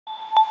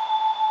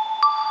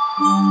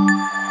You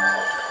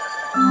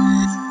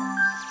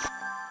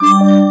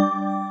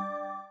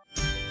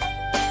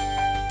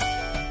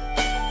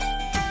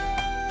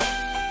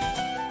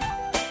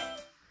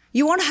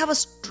want to have a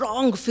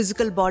strong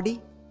physical body,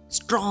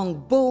 strong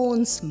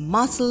bones,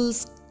 muscles,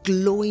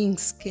 glowing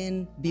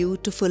skin,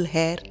 beautiful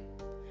hair.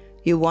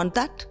 You want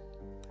that?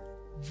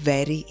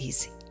 Very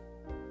easy.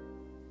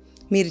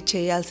 మీరు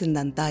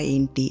చేయాల్సిందంతా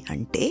ఏంటి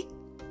అంటే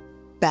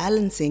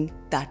balancing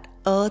that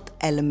earth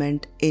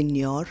element in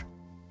your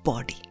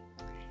body.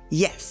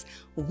 Yes,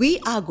 we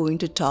are going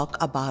to talk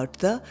about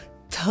the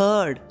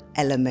third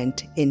element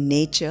in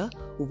nature,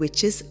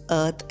 which is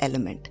earth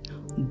element,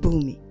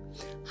 Bhumi.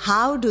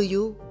 How do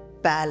you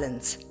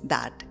balance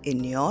that in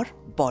your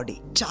body?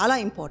 చాలా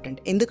important.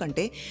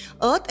 ఎందుకంటే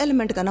earth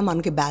element కన్నా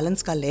మనకి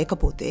బ్యాలెన్స్గా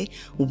లేకపోతే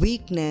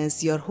weakness,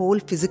 your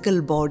whole physical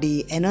body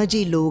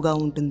energy లోగా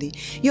ఉంటుంది.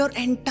 Your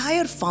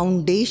entire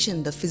foundation,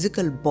 the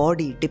physical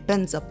body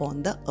depends upon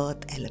the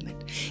earth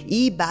element.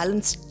 ఈ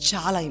balance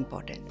చాలా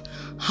important.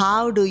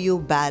 How do you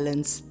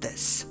balance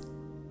this?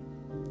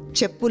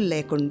 చెప్పులు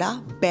లేకుండా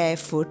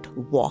barefoot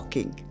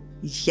walking.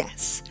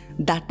 Yes,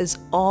 that is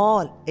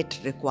all it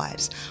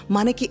requires.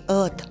 Manaki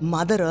earth,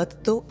 mother earth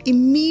to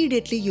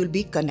immediately you'll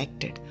be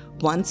connected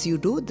once you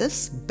do this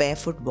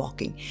barefoot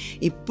walking.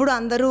 Ippudu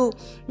andaru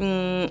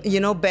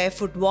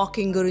barefoot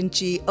walking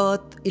gurinchi,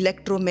 earth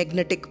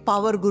electromagnetic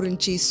power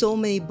gurinchi, so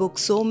many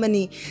books, so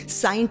many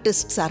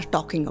scientists are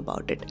talking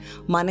about it.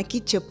 Manaki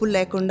చెప్పులు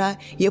లేకుండా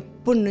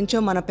ఎప్పటి నుంచో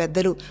మన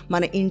పెద్దలు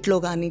మన ఇంట్లో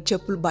కానీ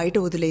చెప్పులు బయట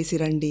వదిలేసి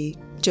రండి,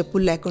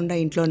 చెప్పులు లేకుండా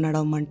ఇంట్లో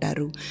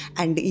నడవమంటారు.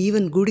 అండ్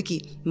ఈవెన్ గుడికి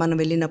మనం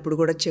వెళ్ళినప్పుడు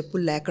కూడా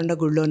చెప్పులు లేకుండా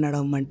గుడిలో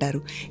నడవమంటారు.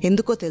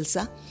 ఎందుకో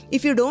తెలుసా?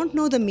 If you don't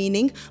know the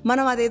meaning,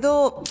 మనం అదేదో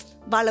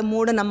వాళ్ళ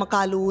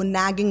మూఢనమ్మకాలు,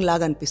 నాగింగ్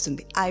లాగా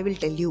అనిపిస్తుంది. I will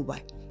tell you why.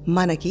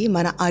 మనకి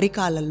మన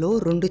అరికాలలో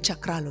 2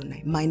 చక్రాలు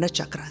ఉన్నాయి, minor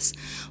chakras.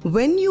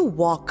 When you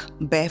walk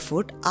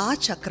barefoot, ఆ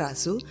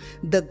చక్రాసు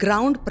the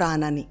ground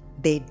ప్రాణాని,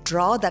 they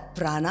draw that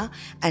prana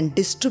and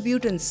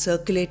distribute and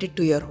circulate it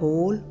to your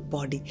whole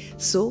body.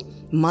 So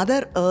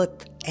mother earth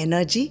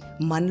energy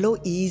మనలో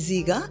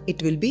ఈజీగా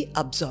it will be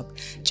absorbed.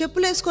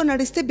 చెప్పులు వేసుకొని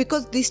నడిస్తే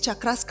because these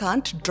chakras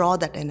can't draw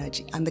that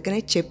energy. అందుకనే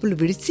చెప్పులు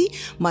విడిచి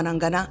మనం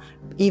గన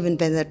ఈవెన్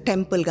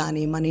టెంపుల్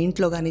కానీ మన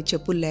ఇంట్లో కానీ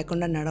చెప్పులు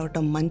లేకుండా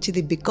నడవటం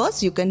మంచిది. Because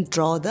you can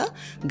draw the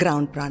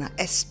ground ప్రాణ,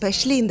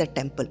 especially in the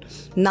temple.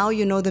 Now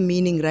you know the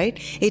meaning, right?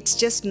 It's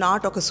just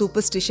not ఒక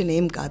సూపర్స్టిషన్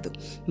ఏం కాదు.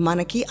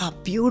 మనకి ఆ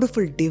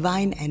బ్యూటిఫుల్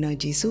డివైన్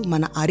ఎనర్జీస్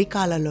మన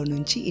అరికాలలో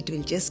నుంచి it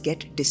will just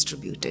get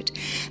distributed.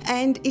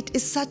 And it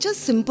is such a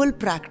simple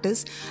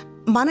practice.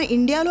 మన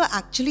ఇండియాలో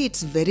actually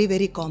it's very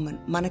very common,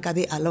 మనకు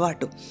అది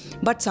అలవాటు.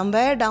 But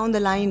somewhere down the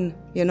line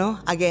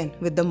again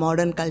with the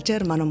modern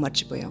culture మనం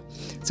మర్చిపోయాం.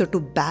 So to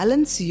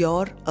balance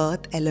your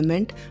earth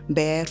element,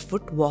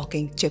 barefoot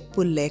walking,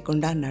 చెప్పులు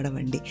లేకుండా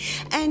నడవండి.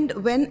 And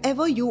when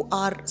ever you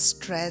are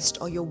stressed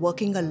are you're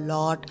working a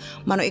lot,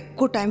 మనం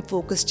ఎక్కువ టైం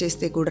ఫోకస్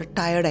చేస్తే కూడా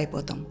tired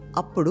అయిపోతాం.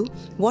 అప్పుడు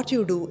what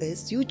you do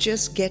is you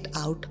just get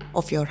out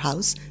of your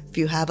house. If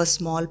you have a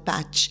small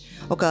patch,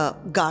 oka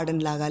garden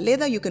laga,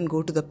 leda you can go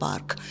to the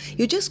park.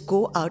 You just go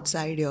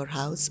outside your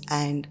house,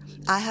 and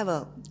I have a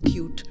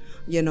cute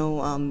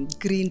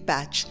green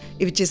patch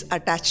which is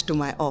attached to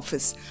my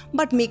office.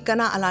 But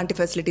meekana alanti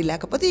facility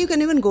lekapothe you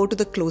can even go to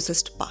the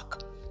closest park.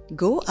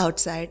 Go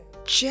outside,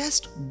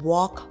 just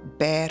walk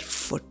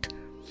barefoot.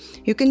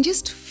 You can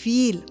just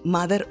feel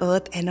mother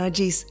earth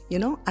energies,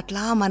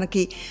 atla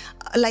manaki,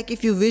 like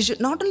if you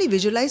not only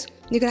visualize,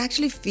 you can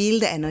actually feel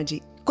the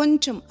energy.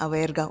 కొంచెం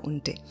అవేర్గా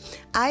ఉంటే.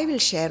 I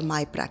will share my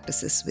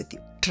practices with you.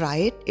 Try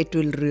it. It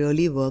will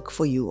really work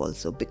for you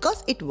also because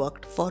it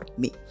worked for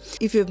me.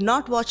 If you have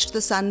not watched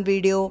the sun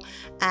video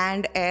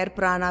and air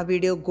prana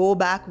video, go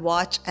back,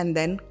 watch and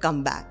then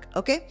come back.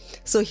 Okay?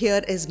 So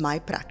here is my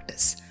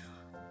practice.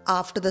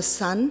 After the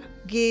sun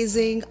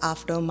gazing,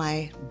 after my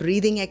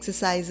breathing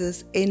exercises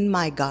in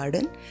my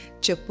garden,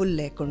 చెప్పులు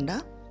లేకుండా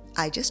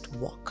I just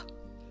walk.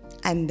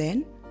 And then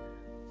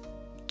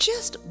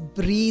just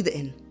breathe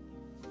in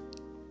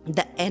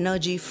the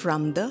energy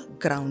from the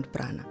ground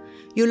prana.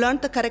 You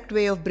learned the correct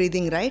way of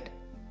breathing, right?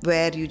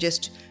 Where you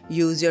just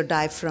use your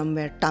diaphragm,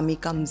 where tummy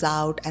comes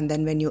out, and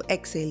then when you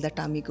exhale, the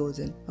tummy goes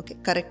in. Okay,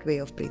 correct way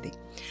of breathing.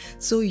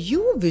 So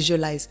you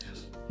visualize,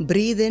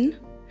 breathe in,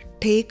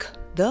 take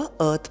the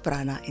earth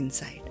prana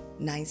inside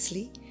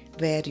nicely,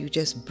 where you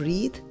just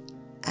breathe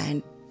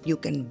and you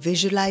can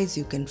visualize,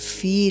 you can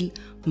feel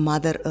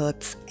Mother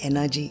Earth's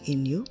energy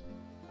in you.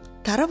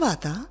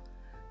 Taravata,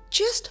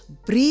 just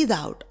breathe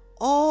out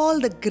all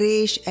the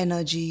grayish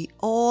energy,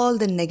 all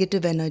the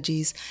negative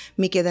energies.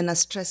 Meek edaina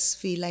stress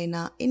feel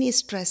aina, any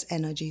stress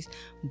energies,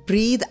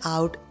 breathe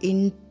out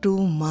into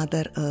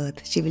Mother Earth.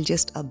 She will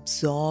just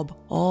absorb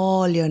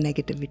all your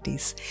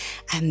negativities.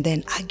 And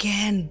then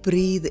again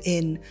breathe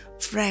in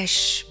fresh,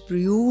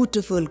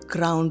 beautiful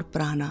ground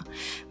prana,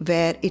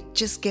 where it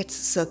just gets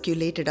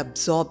circulated,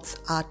 absorbs.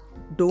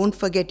 Don't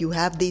forget, you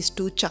have these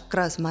 2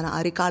 chakras. Mana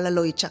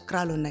arikalalo ee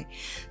chakralu unnai.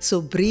 So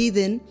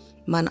breathe in.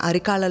 మన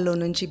అరికాలలో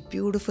నుంచి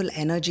beautiful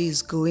energy is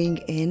going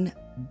in.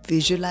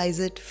 Visualize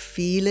it,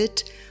 feel it,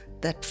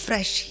 that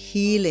fresh,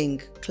 healing,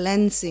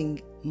 cleansing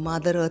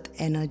Mother Earth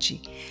energy,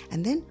 and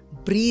then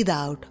breathe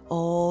out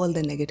all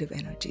the negative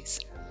energies.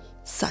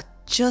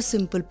 Such a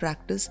simple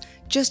practice,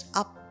 just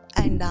up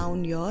and down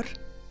your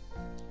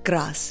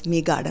grass, మీ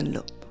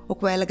గార్డెన్లో.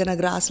 ఒకవేళ కన్నా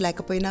gross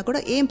లేకపోయినా కూడా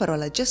ఏం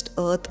పర్వాలేదు, just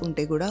earth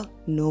ఉంటే కూడా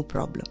no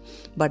problem.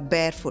 But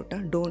bear foot,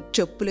 don't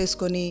చెప్పులు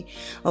వేసుకొని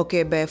ఓకే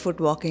బేర్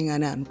ఫుట్ వాకింగ్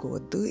అని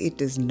అనుకోవద్దు.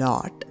 It is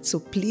not. So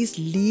please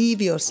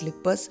leave your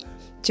slippers,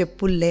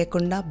 చెప్పులు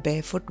లేకుండా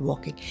bear foot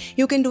walking.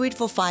 You can do it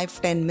for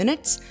 5-10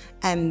 minutes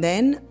and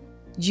then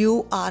you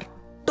are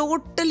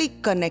totally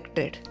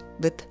connected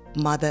with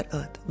mother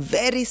earth.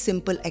 Very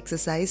simple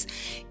exercise.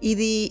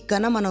 ఇది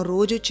కన్నా మనం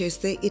రోజు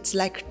చేస్తే it's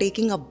like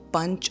taking a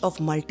bunch of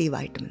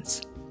multivitamins,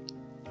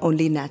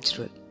 only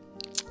natural.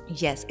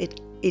 Yes,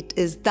 it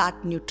is that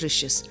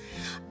nutritious.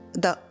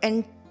 The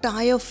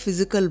entire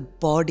physical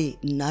body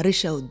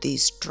Nourish అవుద్ది,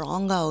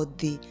 strong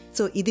అవుద్ది.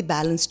 So ఇది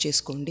balance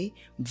చేసుకోండి,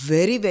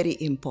 very very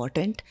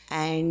important.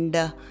 And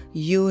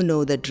you know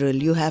the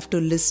drill. You have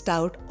to list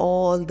out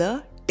all the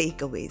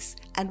takeaways.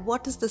 And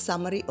what is the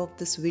summary of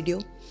this video?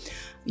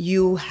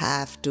 You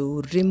have to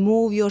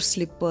remove your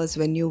slippers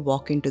when you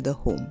walk into the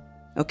home.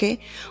 Okay?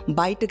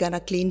 Bite gana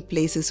clean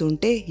places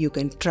unte, you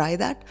can try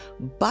that.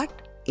 But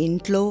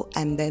intlo,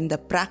 and then the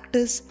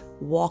practice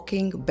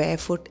walking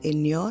barefoot in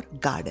your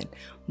garden.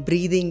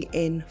 Breathing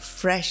in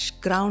fresh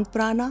ground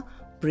prana,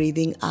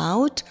 breathing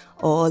out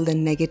all the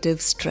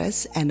negative stress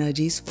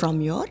energies from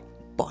your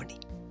body.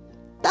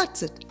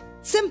 That's it.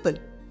 Simple.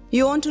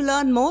 You want to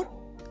learn more?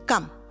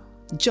 Come.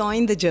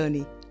 Join the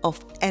journey of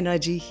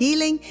energy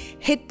healing.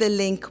 Hit the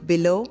link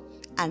below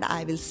and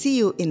I will see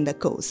you in the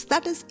course.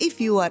 That is if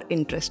you are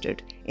interested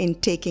in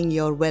taking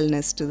your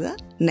wellness to the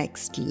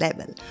next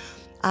level.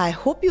 I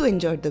hope you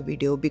enjoyed the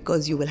video,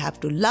 because you will have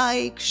to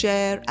like,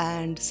 share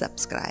and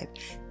subscribe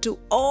to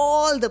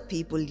all the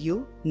people you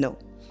know.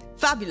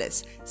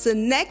 Fabulous. So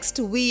next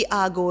we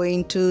are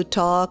going to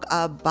talk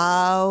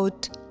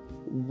about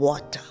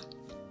water.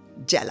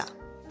 Jala.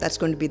 That's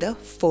going to be the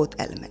fourth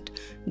element.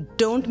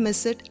 Don't miss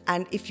it.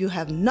 And if you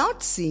have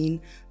not seen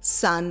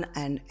sun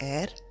and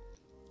air,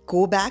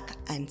 go back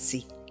and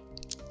see.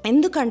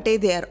 Endukante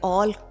they are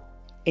all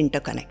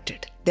interconnected.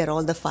 They're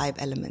all the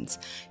 5 elements.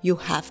 You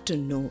have to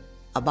know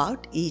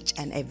about each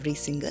and every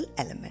single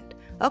element.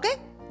 Okay?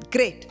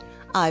 Great.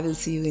 I will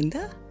see you in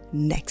the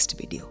next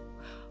video.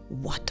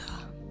 Water.